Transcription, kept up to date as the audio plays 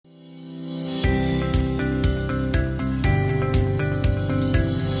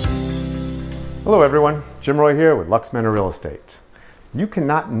Hello everyone, Jim Roy here with LuxManor Real Estate. You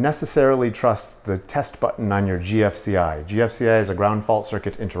cannot necessarily trust the test button on your GFCI. GFCI is a ground fault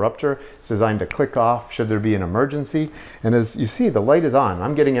circuit interrupter. It's designed to click off should there be an emergency. And as you see, the light is on.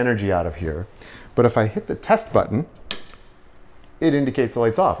 I'm getting energy out of here. But if I hit the test button, it indicates the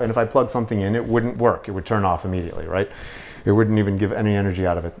light's off. And if I plug something in, it wouldn't work. It would turn off immediately, right? It wouldn't even give any energy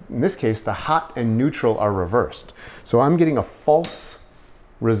out of it. In this case, the hot and neutral are reversed. So I'm getting a false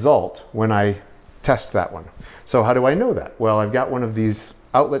result when I test that one. So how do I know that? Well, I've got one of these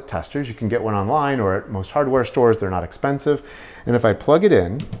outlet testers. You can get one online or at most hardware stores. They're not expensive. And if I plug it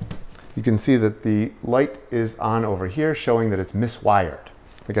in, you can see that the light is on over here, showing that it's miswired.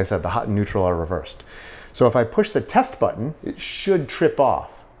 Like I said, the hot and neutral are reversed. So if I push the test button, it should trip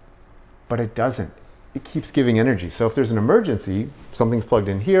off, but it doesn't. It keeps giving energy. So if there's an emergency, something's plugged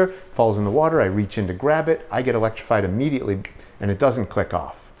in here, falls in the water, I reach in to grab it, I get electrified immediately, and it doesn't click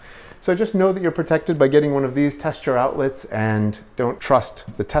off. So just know that you're protected by getting one of these. Test your outlets and don't trust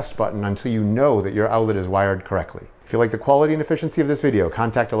the test button until you know that your outlet is wired correctly. If you like the quality and efficiency of this video,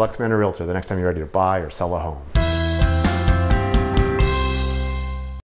 contact a LuxManor Realtor the next time you're ready to buy or sell a home.